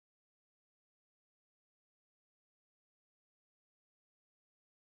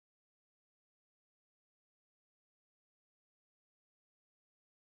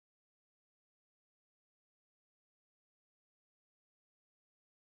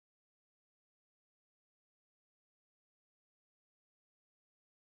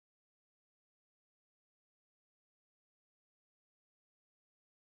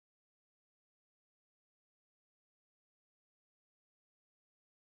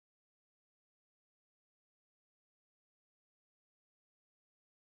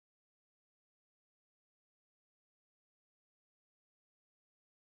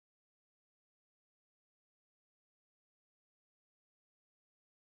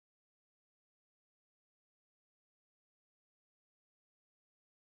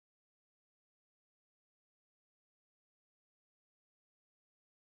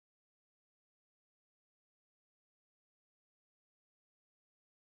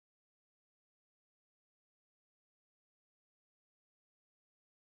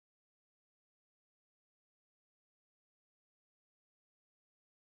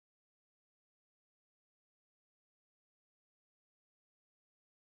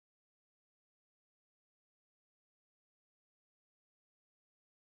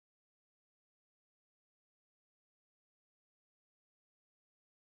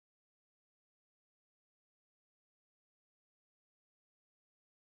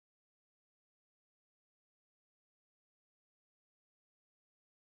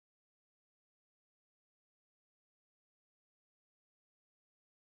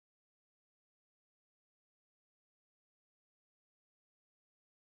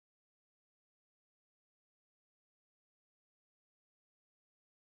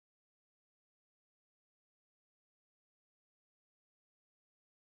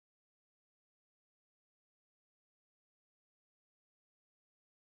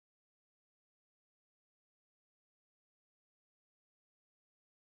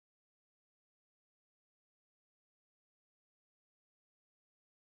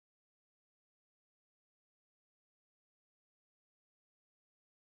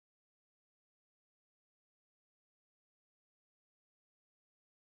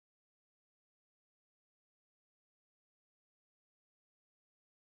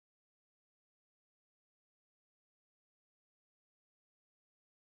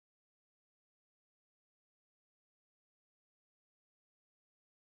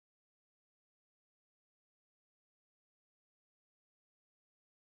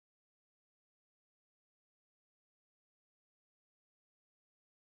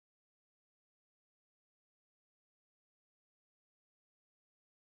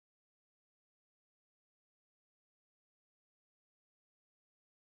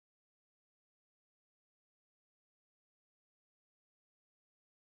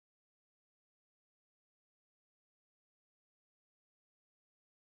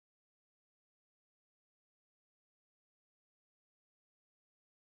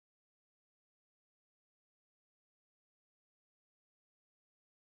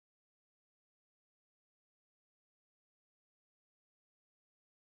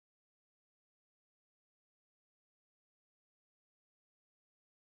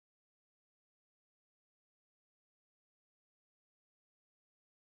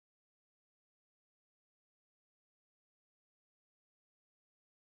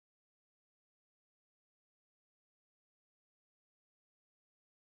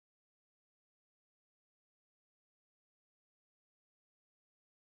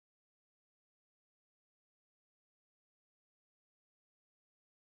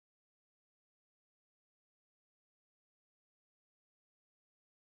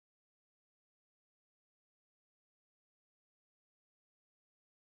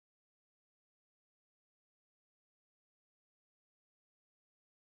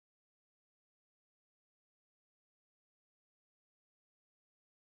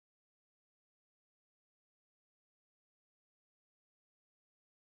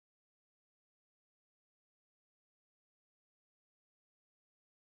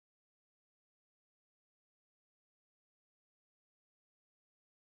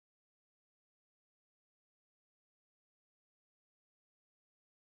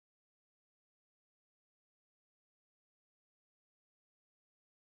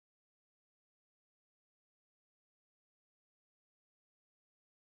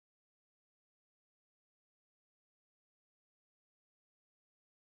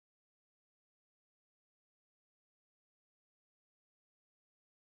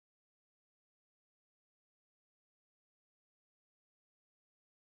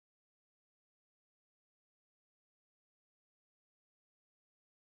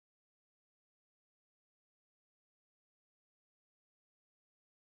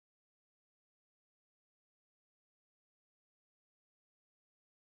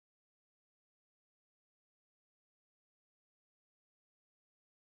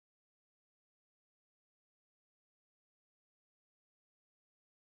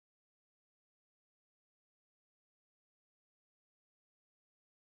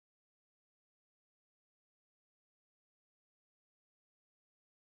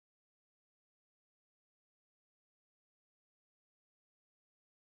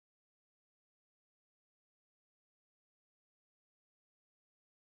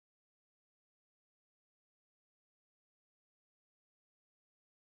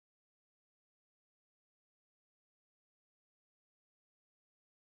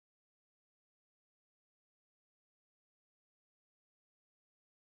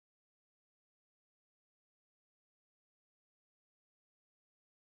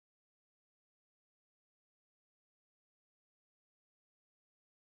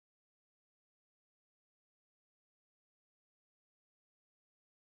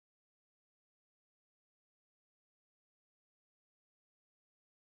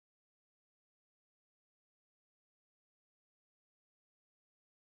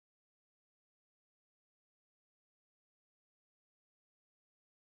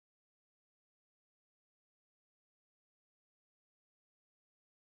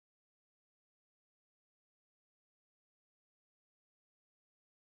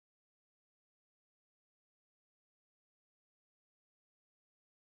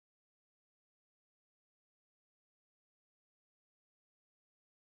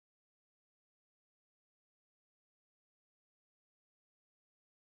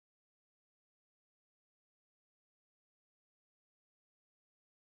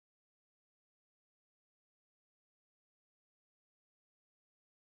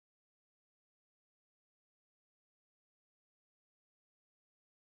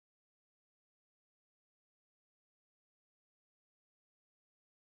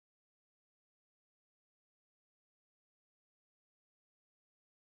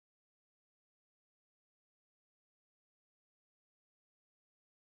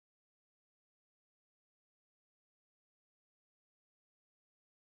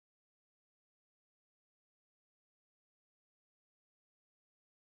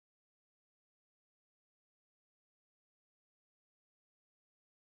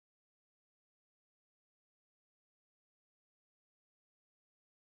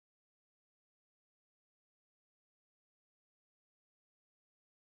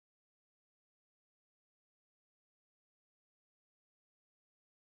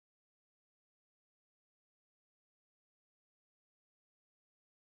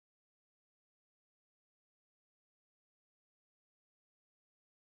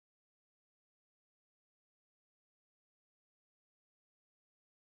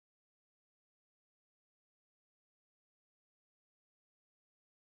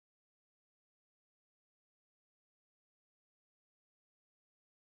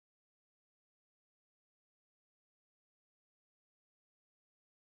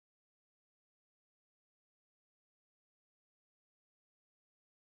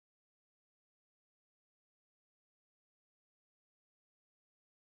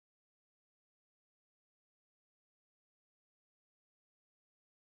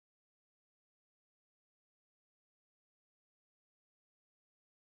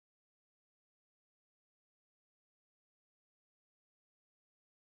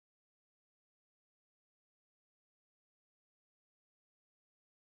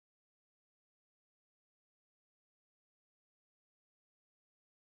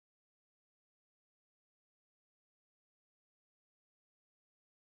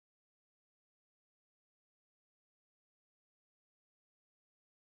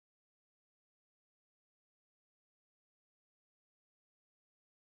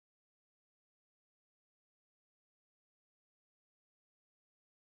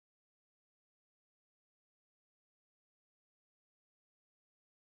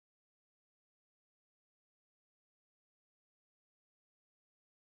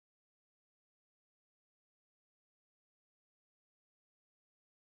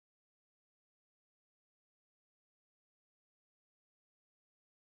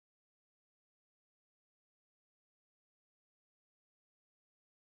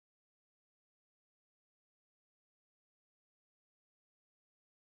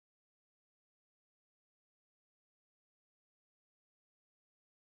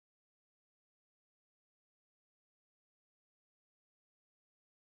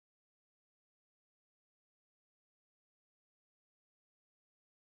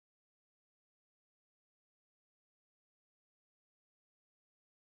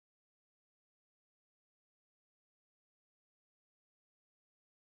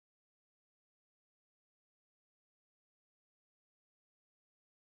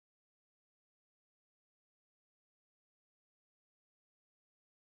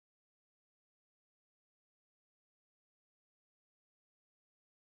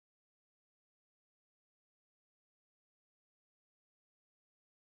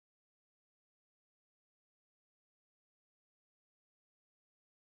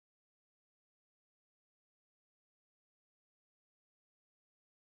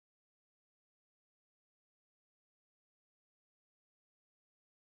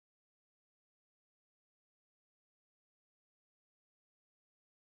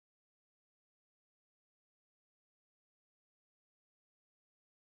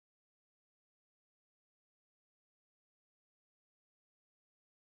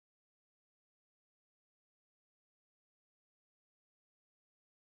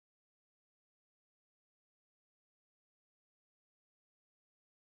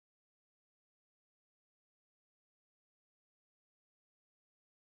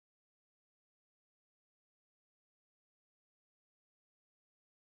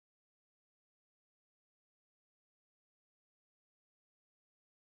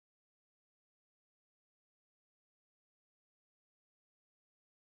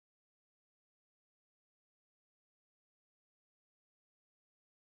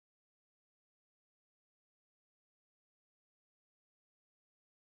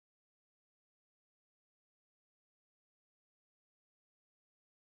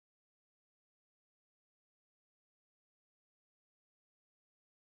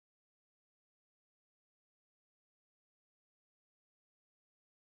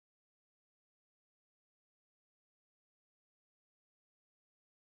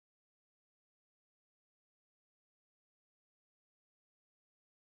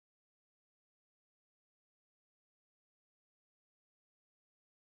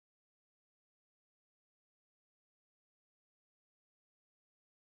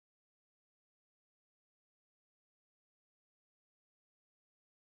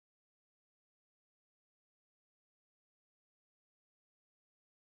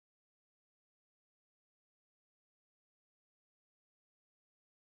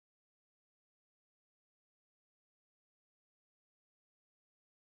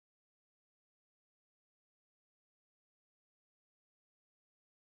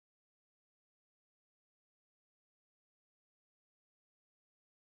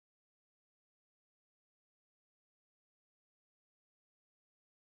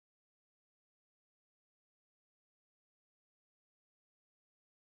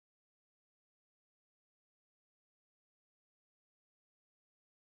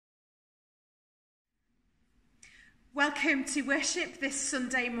Welcome to worship this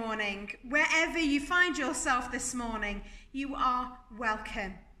Sunday morning. Wherever you find yourself this morning, you are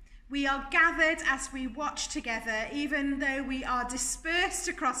welcome. We are gathered as we watch together, even though we are dispersed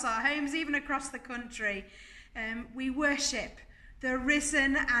across our homes, even across the country. We worship the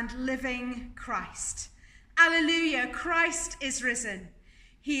risen and living Christ. Alleluia, Christ is risen.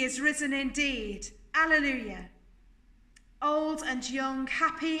 He is risen indeed. Alleluia. Old and young,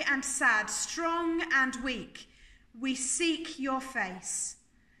 happy and sad, strong and weak, we seek your face.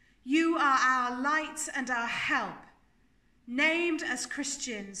 You are our light and our help. Named as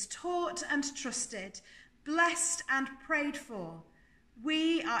Christians, taught and trusted, blessed and prayed for,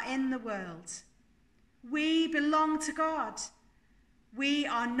 we are in the world. We belong to God. We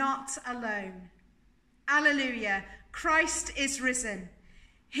are not alone. Alleluia, Christ is risen.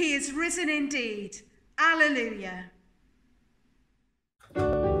 He is risen indeed. Alleluia.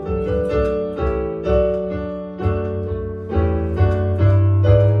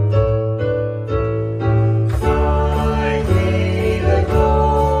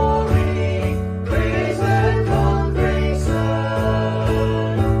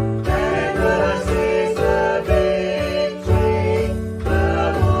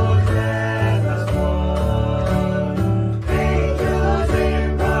 Angels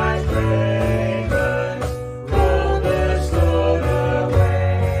in bright raiment,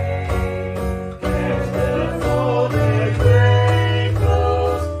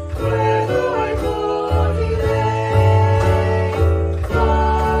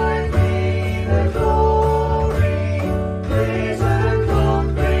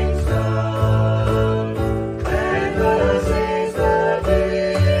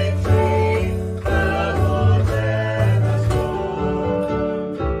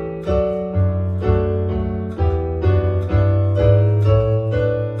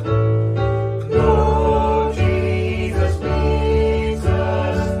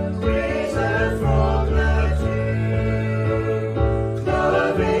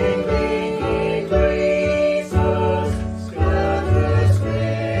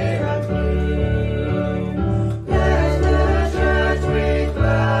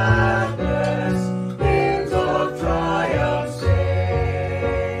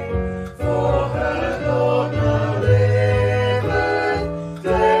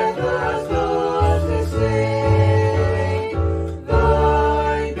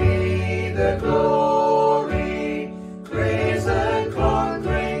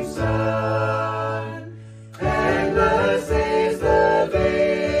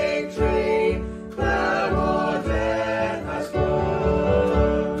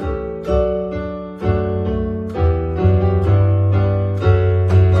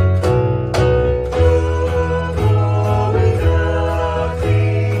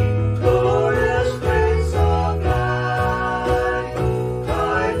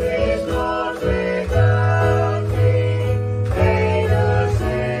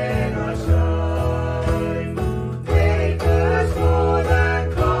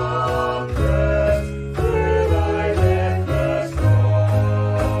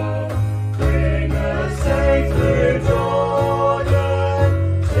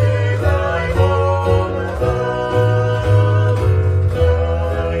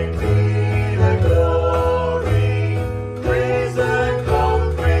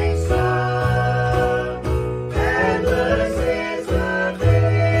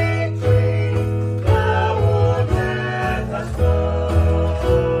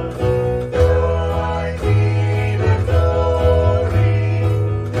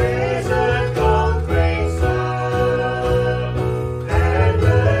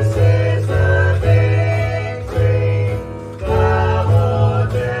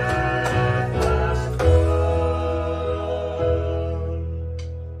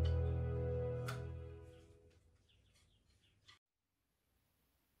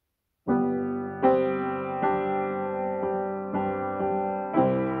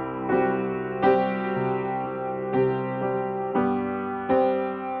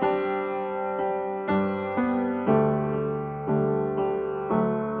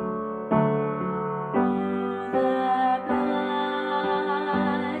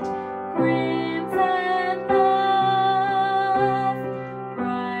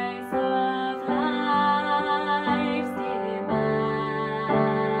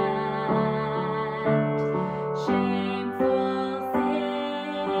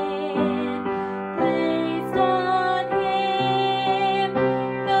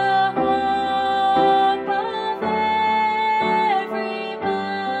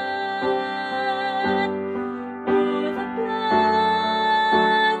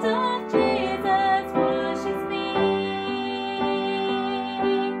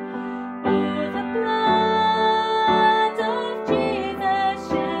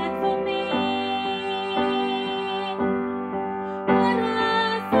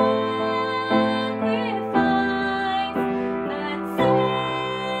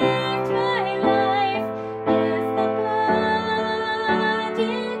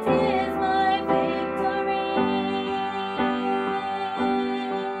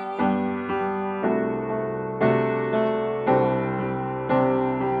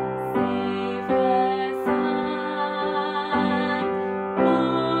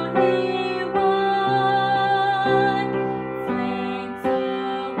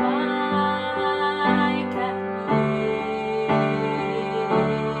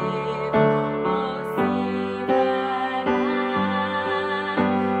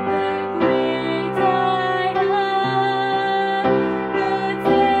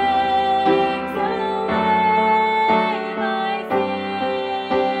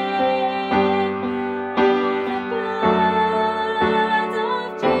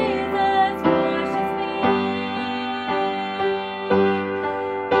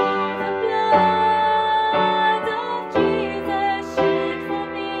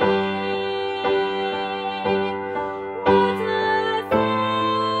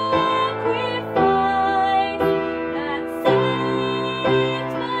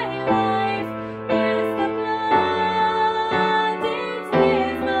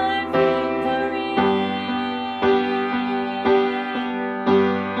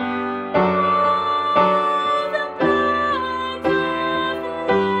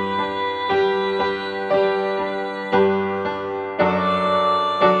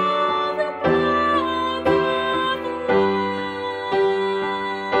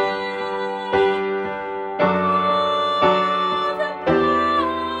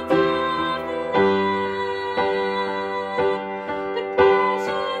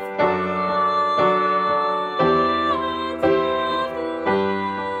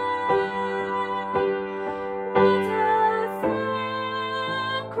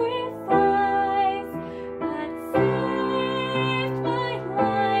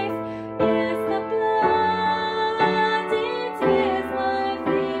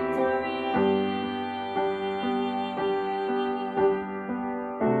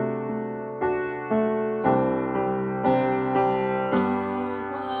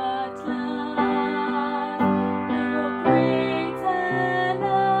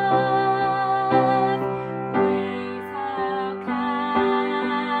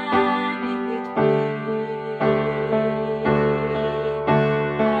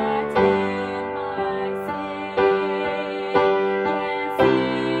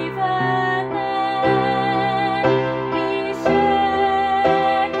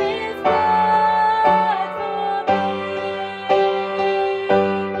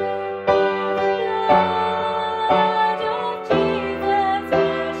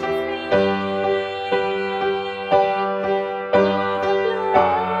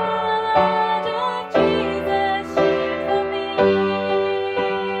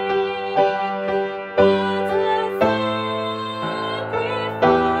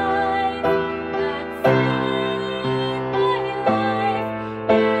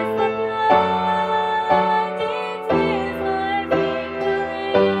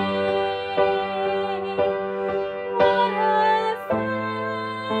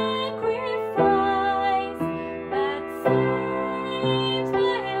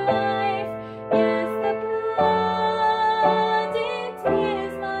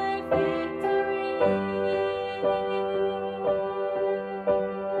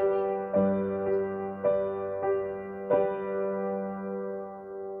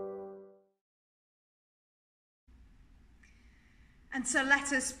 And so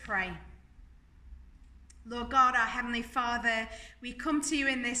let us pray. Lord God, our Heavenly Father, we come to you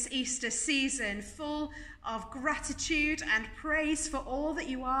in this Easter season full of gratitude and praise for all that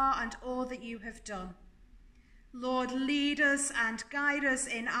you are and all that you have done. Lord, lead us and guide us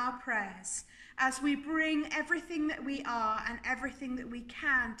in our prayers as we bring everything that we are and everything that we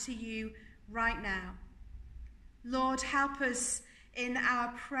can to you right now. Lord, help us in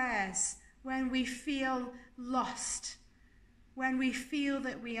our prayers when we feel lost, when we feel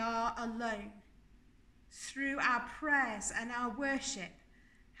that we are alone. Through our prayers and our worship,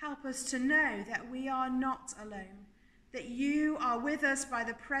 help us to know that we are not alone, that you are with us by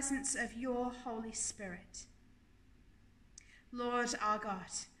the presence of your Holy Spirit. Lord our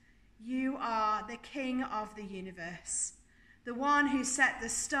God, you are the King of the universe, the one who set the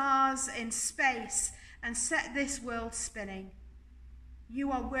stars in space and set this world spinning.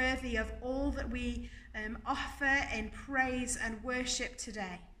 You are worthy of all that we offer in praise and worship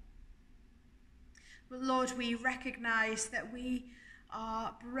today. But Lord, we recognize that we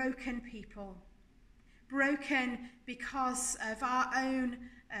are broken people, broken because of our own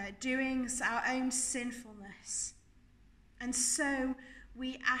doings, our own sinfulness. And so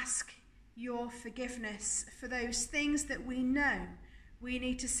we ask your forgiveness for those things that we know we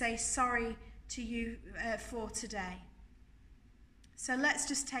need to say sorry to you for today. So let's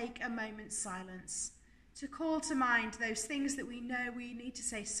just take a moment's silence to call to mind those things that we know we need to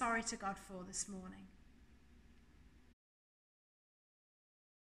say sorry to God for this morning.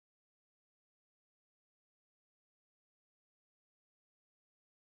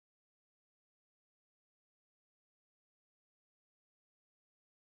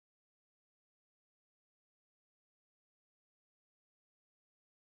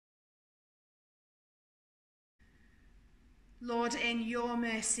 Lord, in your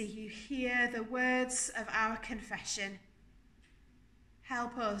mercy, you hear the words of our confession.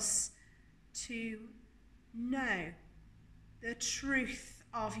 Help us to know the truth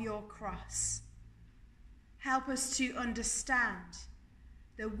of your cross. Help us to understand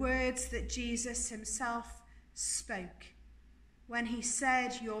the words that Jesus himself spoke when he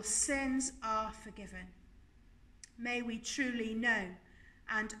said, your sins are forgiven. May we truly know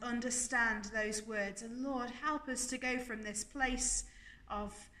and understand those words. And Lord, help us to go from this place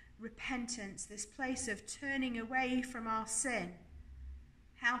of repentance, this place of turning away from our sin.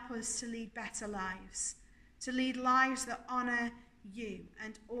 Help us to lead better lives, to lead lives that honour you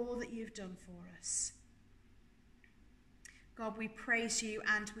and all that you've done for us. God, we praise you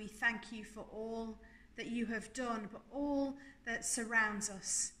and we thank you for all that you have done, but all that surrounds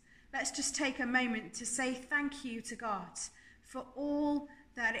us. Let's just take a moment to say thank you to God for all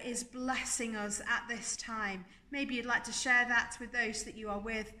that is blessing us at this time. Maybe you'd like to share that with those that you are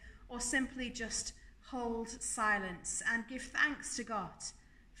with, or simply just hold silence and give thanks to God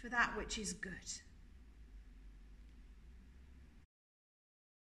for that which is good.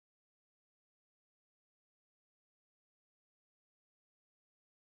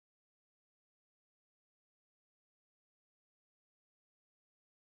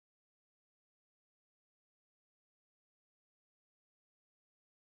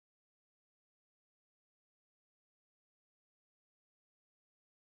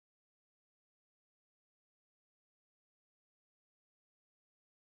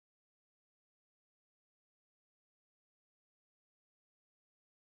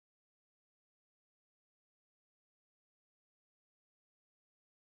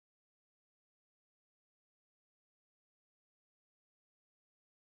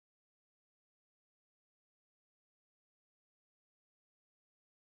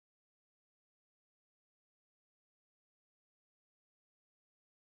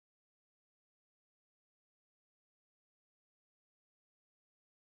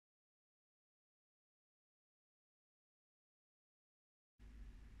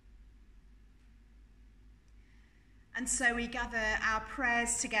 And so we gather our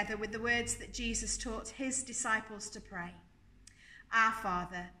prayers together with the words that Jesus taught his disciples to pray. Our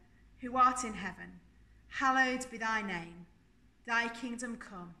Father, who art in heaven, hallowed be thy name. Thy kingdom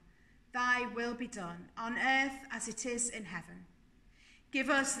come, thy will be done, on earth as it is in heaven.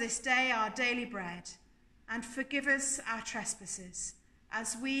 Give us this day our daily bread, and forgive us our trespasses,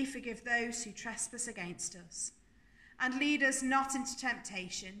 as we forgive those who trespass against us. And lead us not into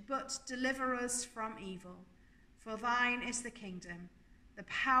temptation, but deliver us from evil. For thine is the kingdom, the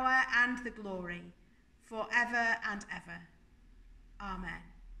power and the glory, forever and ever. Amen.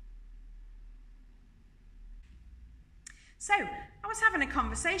 So, I was having a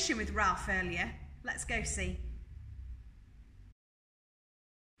conversation with Ralph earlier. Let's go see.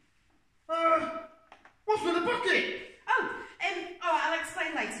 What's with the bucket?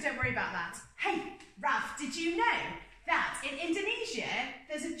 about that. Hey, Ralph, did you know that in Indonesia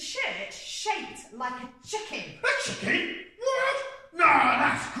there's a church shaped like a chicken? A chicken? What? No,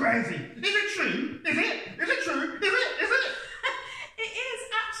 that's crazy. Is it true? Is it? Is it true? Is it? It is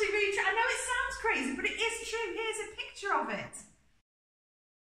actually really true. I know it sounds crazy, but it is true. Here's a picture of it.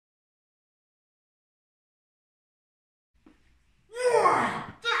 Wow,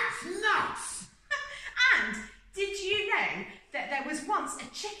 that's nuts. And did you know that there was once a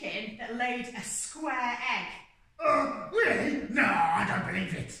chicken that laid a square egg? Really? No, I don't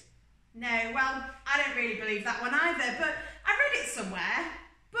believe it. No, well, I don't really believe that one either, but I read it somewhere.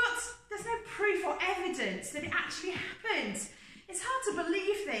 But there's no proof or evidence that it actually happened. It's hard to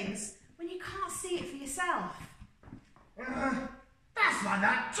believe things when you can't see it for yourself. That's like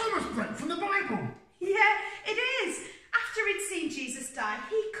that Thomas print from the Bible. Yeah, it is. After he'd seen Jesus die,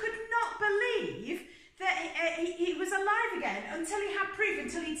 he could not believe that he was alive again until he had proof,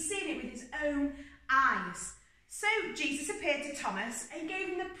 until he'd seen it with his own eyes. So Jesus appeared to Thomas and gave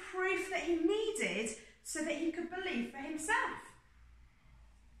him the proof that he needed so that he could believe for himself.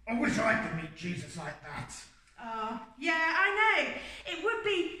 I wish I could meet Jesus like that. Oh, yeah, I know.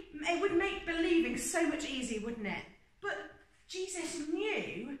 It would make believing so much easier, wouldn't it? But Jesus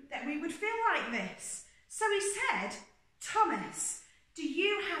knew that we would feel like this. So he said, Thomas, do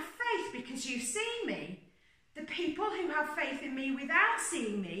you have faith because you've seen me? The people who have faith in me without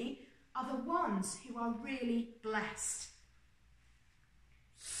seeing me are the ones who are really blessed.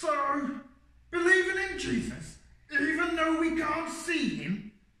 So, believing in Jesus, even though we can't see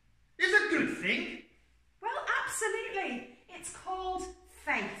him, is a good thing? Well, absolutely. It's called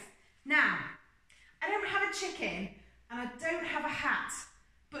faith. Now, I don't have a chicken and I don't have a hat,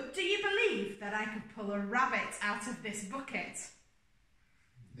 but do you believe that I could pull a rabbit out of this bucket?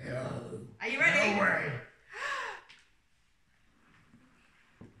 No. Are you ready? No way.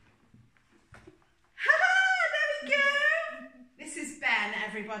 There we go. This is Ben,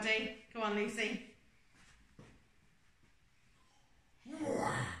 everybody. Go on, Lucy.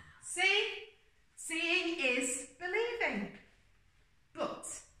 Wow. See? Seeing is believing. But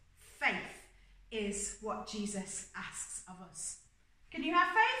faith is what Jesus asks of us. Can you have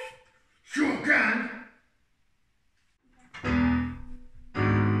faith? Sure can.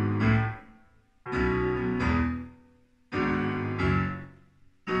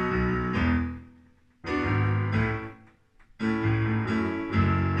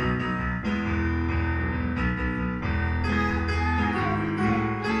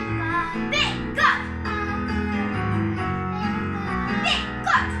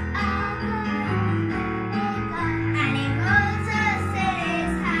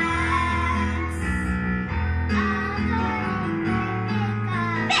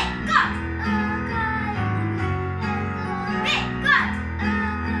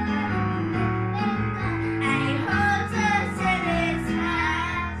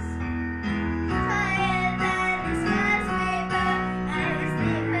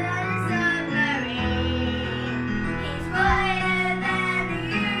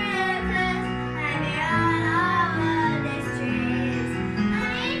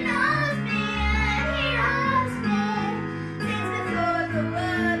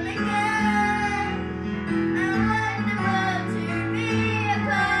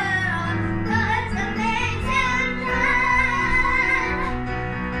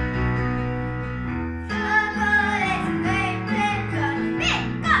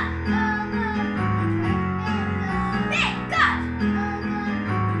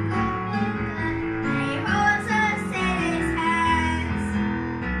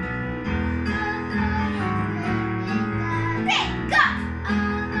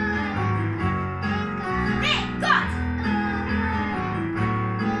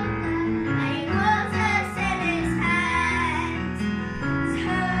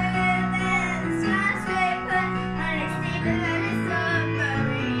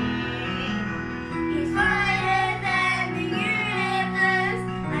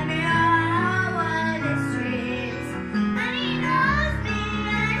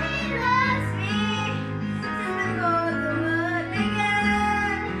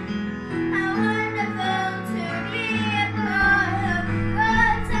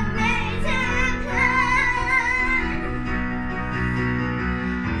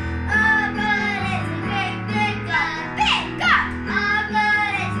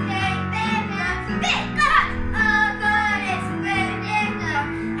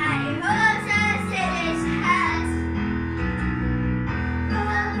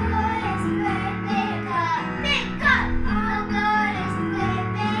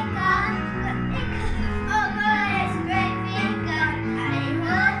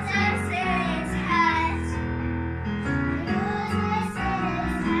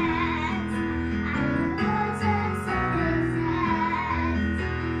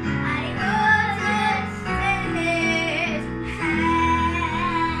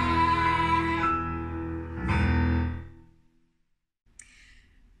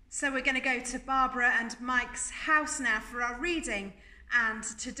 So we're going to go to Barbara and Mike's house now for our reading and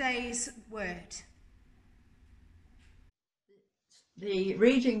today's word. The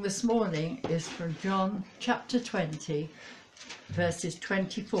reading this morning is from John chapter 20, verses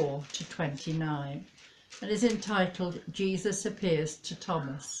 24 to 29, and is entitled Jesus Appears to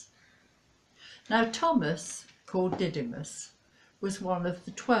Thomas. Now Thomas, called Didymus, was one of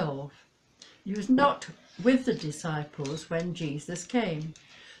the 12. He was not with the disciples when Jesus came.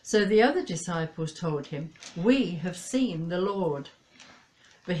 So the other disciples told him, "We have seen the Lord."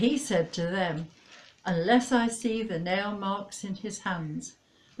 But he said to them, "Unless I see the nail marks in his hands,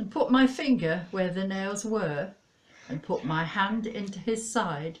 and put my finger where the nails were, and put my hand into his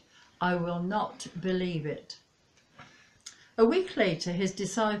side, I will not believe it." A week later his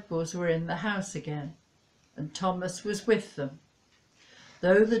disciples were in the house again, and Thomas was with them.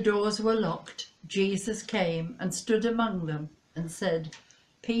 Though the doors were locked, Jesus came and stood among them and said,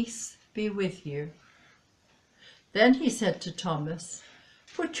 "Peace be with you." Then he said to Thomas,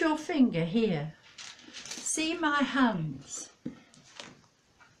 "Put your finger here. See my hands.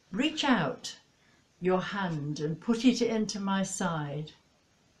 Reach out your hand and put it into my side.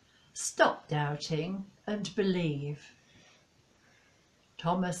 Stop doubting and believe."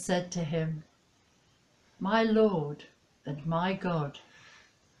 Thomas said to him, "My Lord and my God."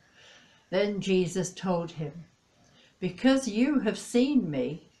 Then Jesus told him, "Because you have seen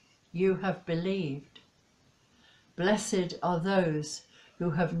me, you have believed. Blessed are those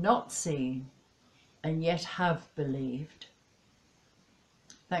who have not seen and yet have believed."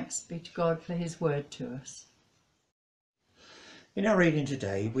 Thanks be to God for his word to us. In our reading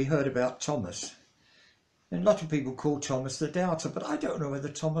today, we heard about Thomas. And a lot of people call Thomas the doubter, but I don't know whether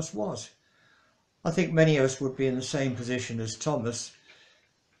Thomas was. I think many of us would be in the same position as Thomas.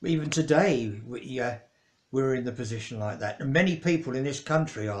 Even today, we're in the position like that. And many people in this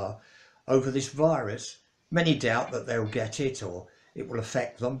country are over this virus. Many doubt that they'll get it or it will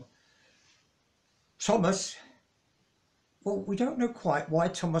affect them. Thomas, well, we don't know quite why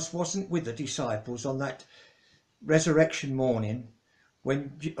Thomas wasn't with the disciples on that resurrection morning,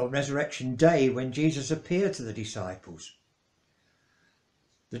 or resurrection day, when Jesus appeared to the disciples.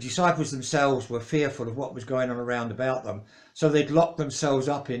 The disciples themselves were fearful of what was going on around about them, so they'd locked themselves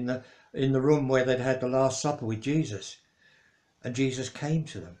up in the room where they'd had the Last Supper with Jesus, and Jesus came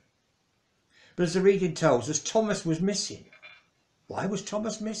to them. But as the reading tells us, Thomas was missing. Why was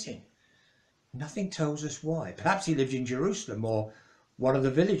Thomas missing? Nothing tells us why. Perhaps he lived in Jerusalem or one of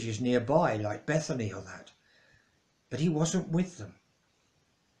the villages nearby, like Bethany or that. But he wasn't with them.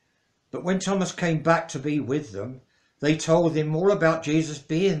 But when Thomas came back to be with them, they told him all about Jesus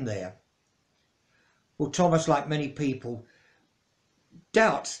being there. Well, Thomas, like many people,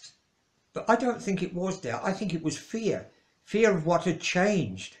 doubts, but I don't think it was doubt. I think it was fear. Fear of what had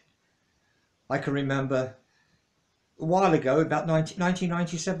changed. I can remember a while ago, about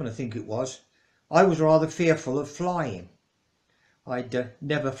 1997 I think it was, I was rather fearful of flying. I'd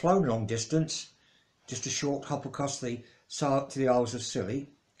never flown long distance, just a short hop across to the Isles of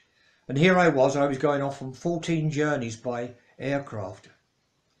Scilly. And here I was going off on 14 journeys by aircraft. A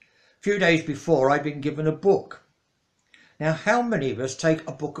few days before, I'd been given a book. Now, how many of us take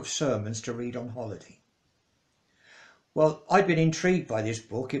a book of sermons to read on holiday? Well, I'd been intrigued by this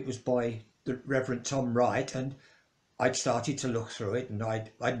book. It was by the Reverend Tom Wright, and I'd started to look through it, and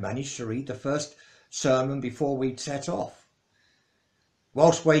I'd managed to read the first sermon before we'd set off.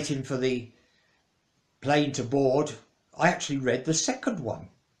 Whilst waiting for the plane to board, I actually read the second one.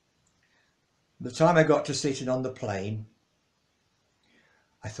 By the time I got to sitting on the plane,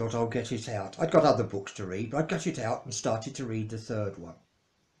 I thought I'll get it out. I'd got other books to read, but I got it out and started to read the third one.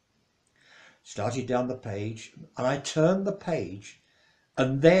 Started down the page, and I turned the page,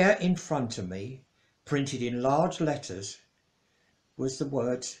 and there in front of me, printed in large letters, was the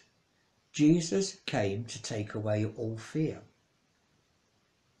words, "Jesus came to take away all fear."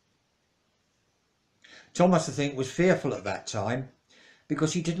 Thomas, I think, was fearful at that time,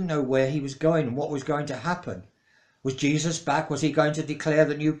 because he didn't know where he was going and what was going to happen. Was Jesus back? Was he going to declare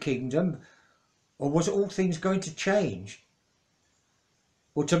the new kingdom? Or was all things going to change?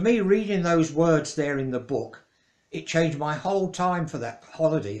 Well, to me, reading those words there in the book, it changed my whole time for that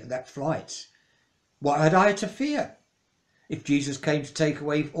holiday and that flight. What had I to fear? If Jesus came to take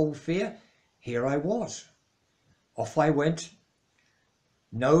away all fear, here I was. Off I went.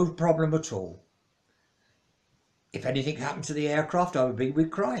 No problem at all. If anything happened to the aircraft, I would be with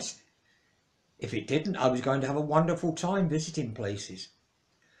Christ. If it didn't, I was going to have a wonderful time visiting places.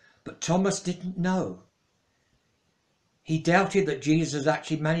 But Thomas didn't know. He doubted that Jesus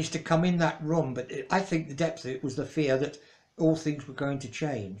actually managed to come in that room, but I think the depth of it was the fear that all things were going to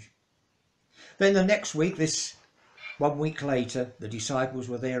change. Then the next week, 1 week later, the disciples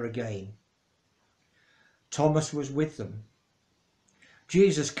were there again. Thomas was with them.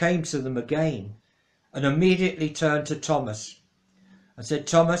 Jesus came to them again and immediately turned to Thomas and said,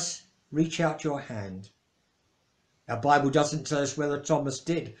 Thomas, reach out your hand. Our Bible doesn't tell us whether Thomas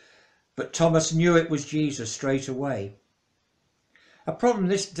did, but Thomas knew it was Jesus straight away. A problem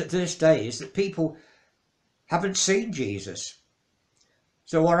to this day is that people haven't seen Jesus,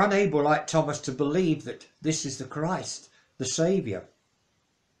 so are unable, like Thomas, to believe that this is the Christ, the Saviour.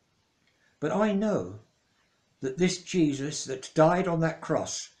 But I know that this Jesus that died on that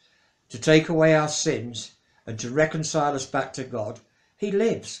cross to take away our sins and to reconcile us back to God, he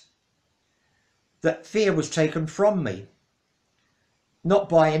lives. That fear was taken from me, not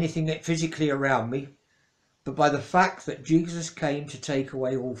by anything physically around me, but by the fact that Jesus came to take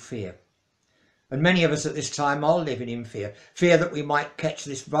away all fear. And many of us at this time are living in fear. Fear that we might catch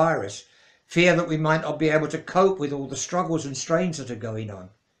this virus. Fear that we might not be able to cope with all the struggles and strains that are going on.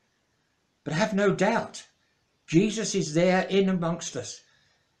 But have no doubt, Jesus is there in amongst us.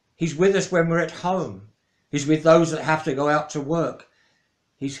 He's with us when we're at home. He's with those that have to go out to work.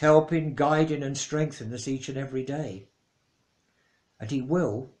 He's helping, guiding and strengthening us each and every day. And he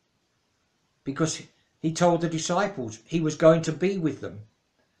will, because he told the disciples he was going to be with them.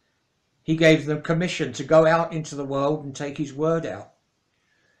 He gave them commission to go out into the world and take his word out.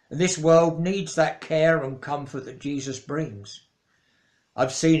 And this world needs that care and comfort that Jesus brings.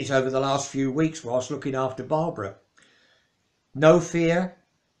 I've seen it over the last few weeks whilst looking after Barbara. No fear,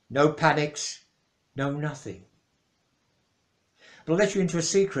 no panics, no nothing. But I'll let you into a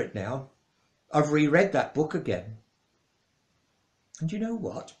secret now. I've reread that book again. And you know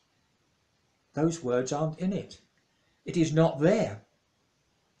what? Those words aren't in it. It is not there.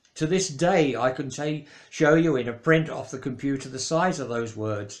 To this day, I can show you in a print off the computer the size of those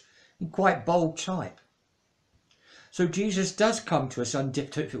words in quite bold type. So Jesus does come to us on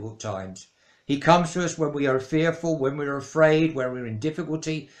difficult times. He comes to us when we are fearful, when we're afraid, when we're in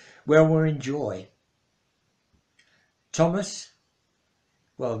difficulty, when we're in joy. Thomas,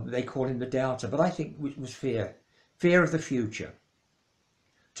 well, they call him the doubter, but I think it was fear of the future.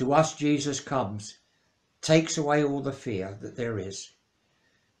 To us, Jesus comes, takes away all the fear that there is.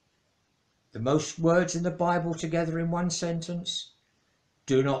 The most words in the Bible together in one sentence: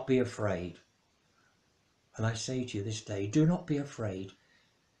 do not be afraid. And I say to you this day, do not be afraid.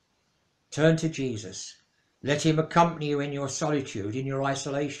 Turn to Jesus. Let him accompany you in your solitude, in your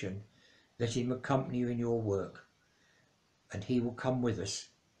isolation. Let him accompany you in your work. And he will come with us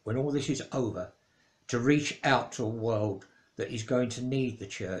when all this is over to reach out to a world that is going to need the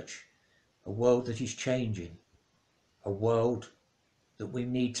church, a world that is changing, a world that we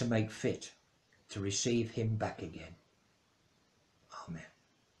need to make fit to receive him back again. Amen.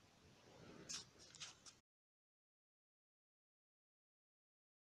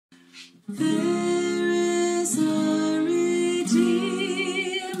 There is a Redeemer,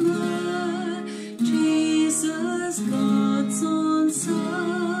 Jesus, God's own Son,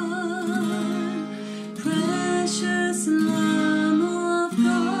 precious Lamb of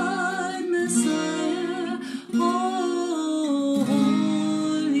God, Messiah, oh,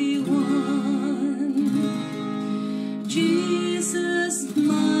 Holy One. Jesus,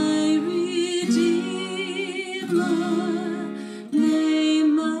 my Redeemer,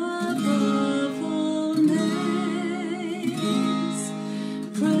 name above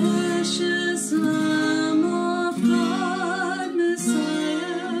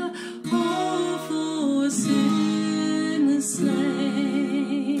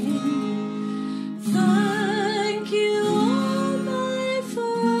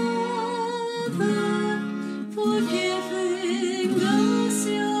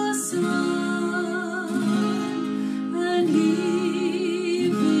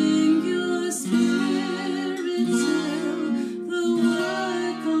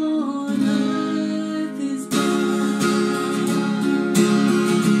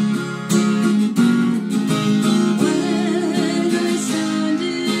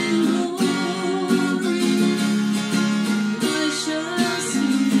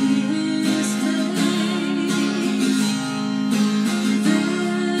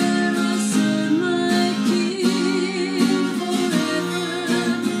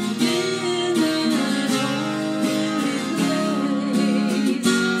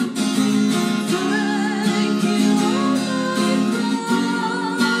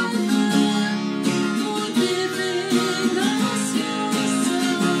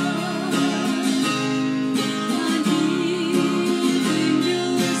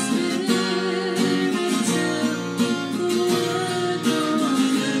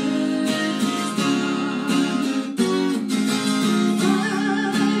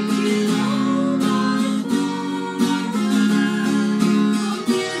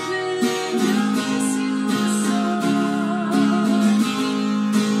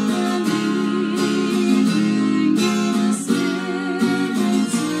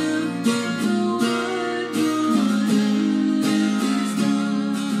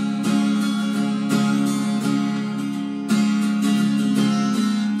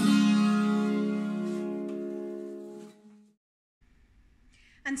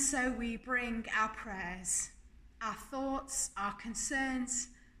so we bring our prayers, our thoughts, our concerns,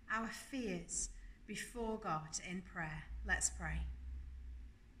 our fears before God in prayer. Let's pray.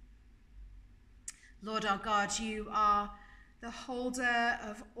 Lord our God, you are the holder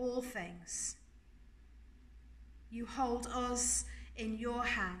of all things. You hold us in your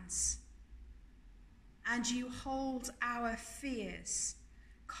hands, and you hold our fears,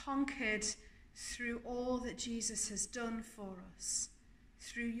 conquered through all that Jesus has done for us,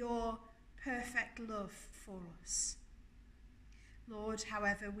 through your perfect love for us. Lord,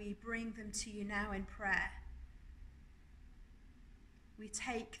 however, we bring them to you now in prayer. We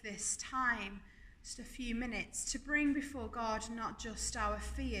take this time, just a few minutes, to bring before God not just our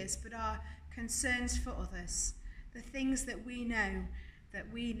fears, but our concerns for others, the things that we know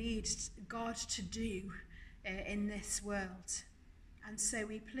that we need God to do in this world. And so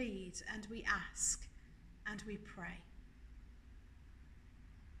we plead and we ask and we pray.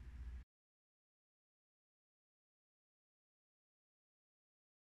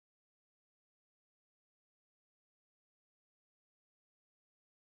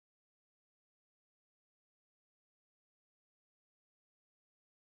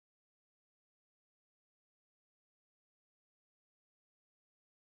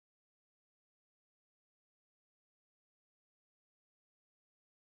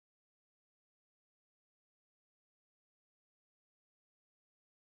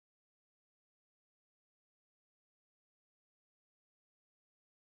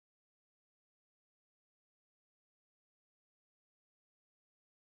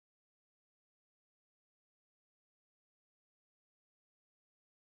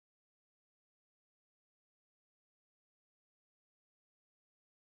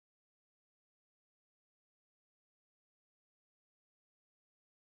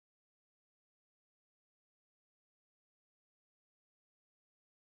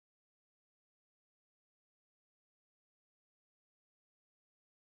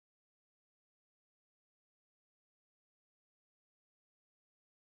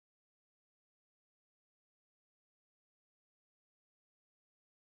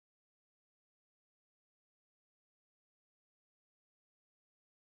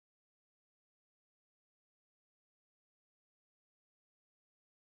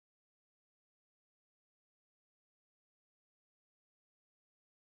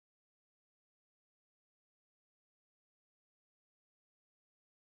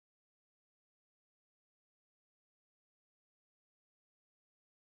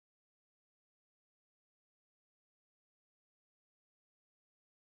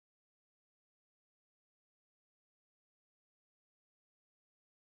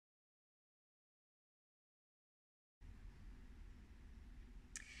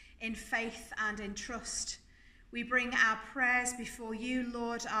 In faith and in trust, we bring our prayers before you,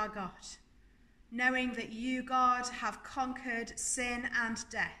 Lord our God, knowing that you, God, have conquered sin and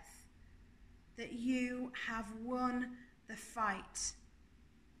death, that you have won the fight,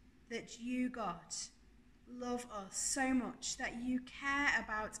 that you, God, love us so much that you care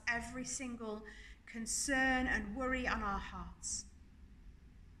about every single concern and worry on our hearts.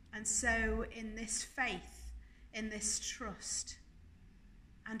 And so in this faith, in this trust,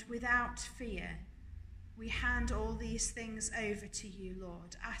 and without fear, we hand all these things over to you,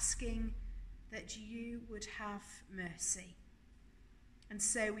 Lord, asking that you would have mercy. And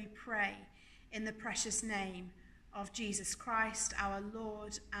so we pray in the precious name of Jesus Christ, our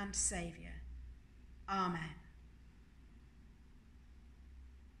Lord and Saviour. Amen.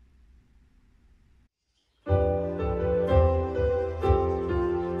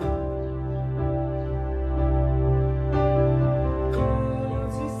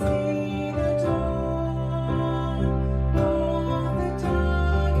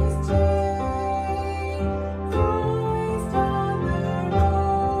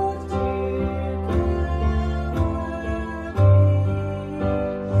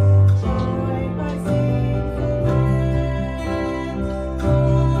 Joined by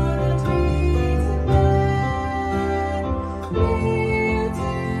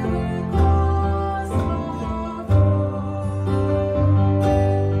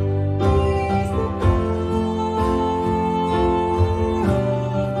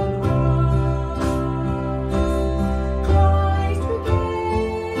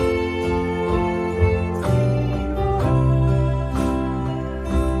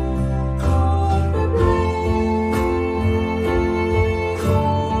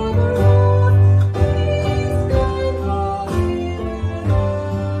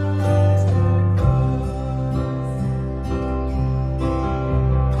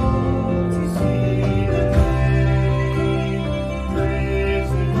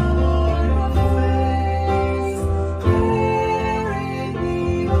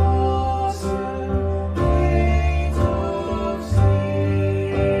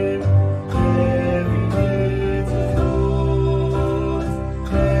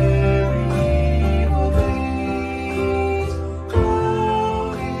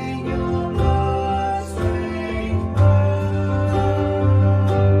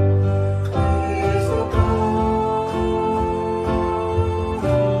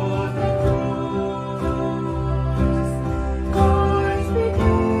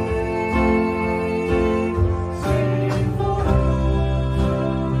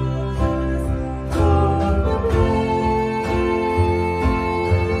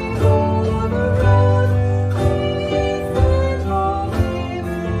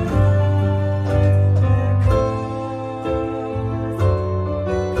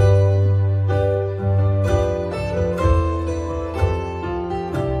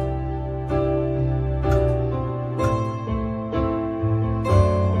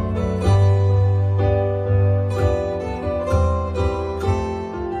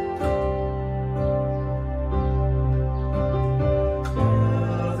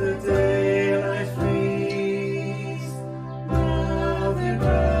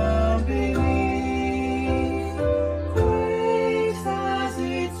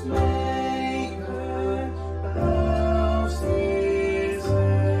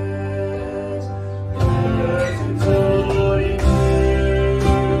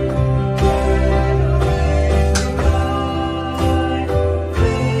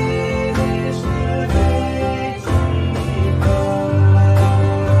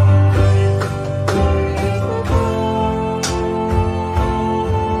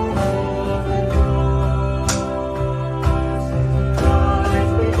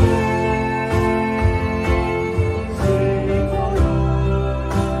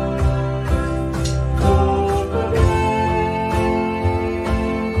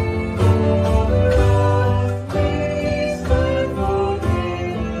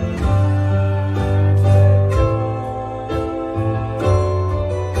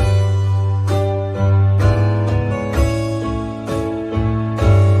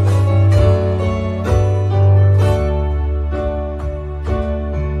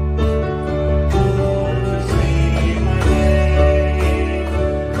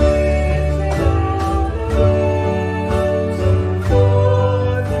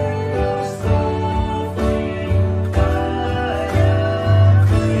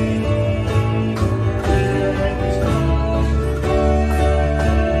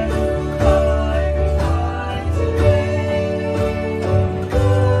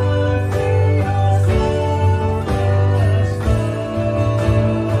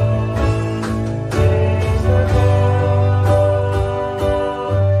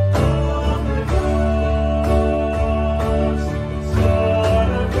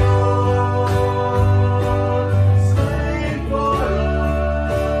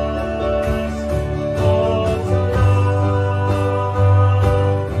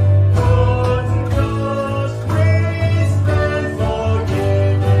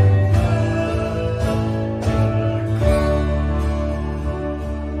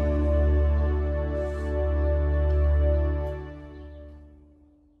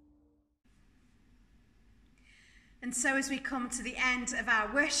And so as we come to the end of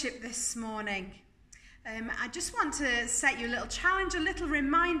our worship this morning, I just want to set you a little challenge, a little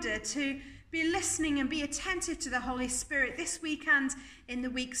reminder to be listening and be attentive to the Holy Spirit this week and in the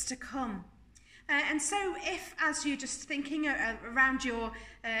weeks to come. And so if, as you're just thinking around your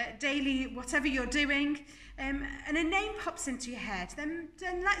daily, whatever you're doing, and a name pops into your head, then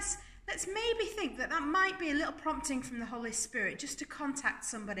let's maybe think that might be a little prompting from the Holy Spirit just to contact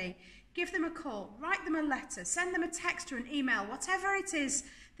somebody. Give them a call, write them a letter, send them a text or an email, whatever it is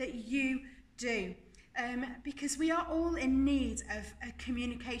that you do. Because we are all in need of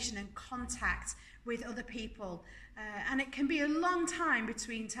communication and contact with other people. And it can be a long time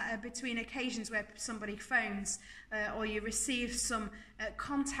between occasions where somebody phones or you receive some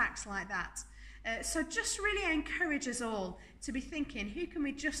contact like that. So just really encourage us all to be thinking, who can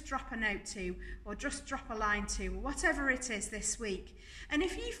we just drop a note to or just drop a line to, or whatever it is this week. And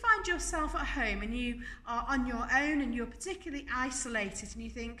if you find yourself at home and you are on your own and you're particularly isolated and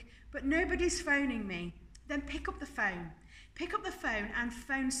you think, but nobody's phoning me, then pick up the phone. Pick up the phone and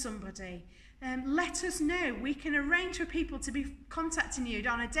phone somebody. Let us know. We can arrange for people to be contacting you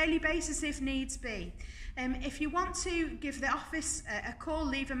on a daily basis if needs be. If you want to give the office a call,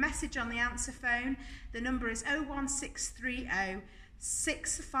 leave a message on the answer phone. The number is 01630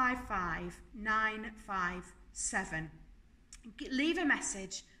 655 957. Leave a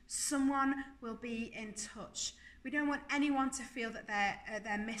message. Someone will be in touch. We don't want anyone to feel that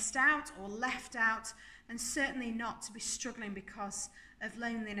they're missed out or left out, and certainly not to be struggling because of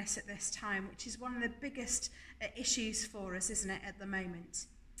loneliness at this time, which is one of the biggest issues for us, isn't it, at the moment.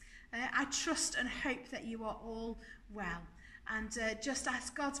 I trust and hope that you are all well, and just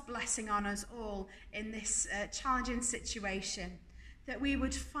ask God's blessing on us all in this challenging situation, that we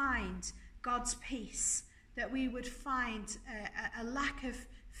would find God's peace, that we would find a lack of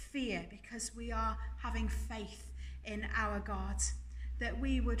fear because we are having faith in our God, that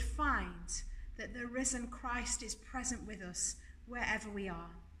we would find that the risen Christ is present with us wherever we are.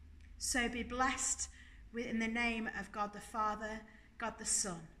 So be blessed in the name of God the Father, God the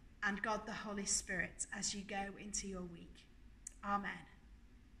Son, and God the Holy Spirit as you go into your week. Amen.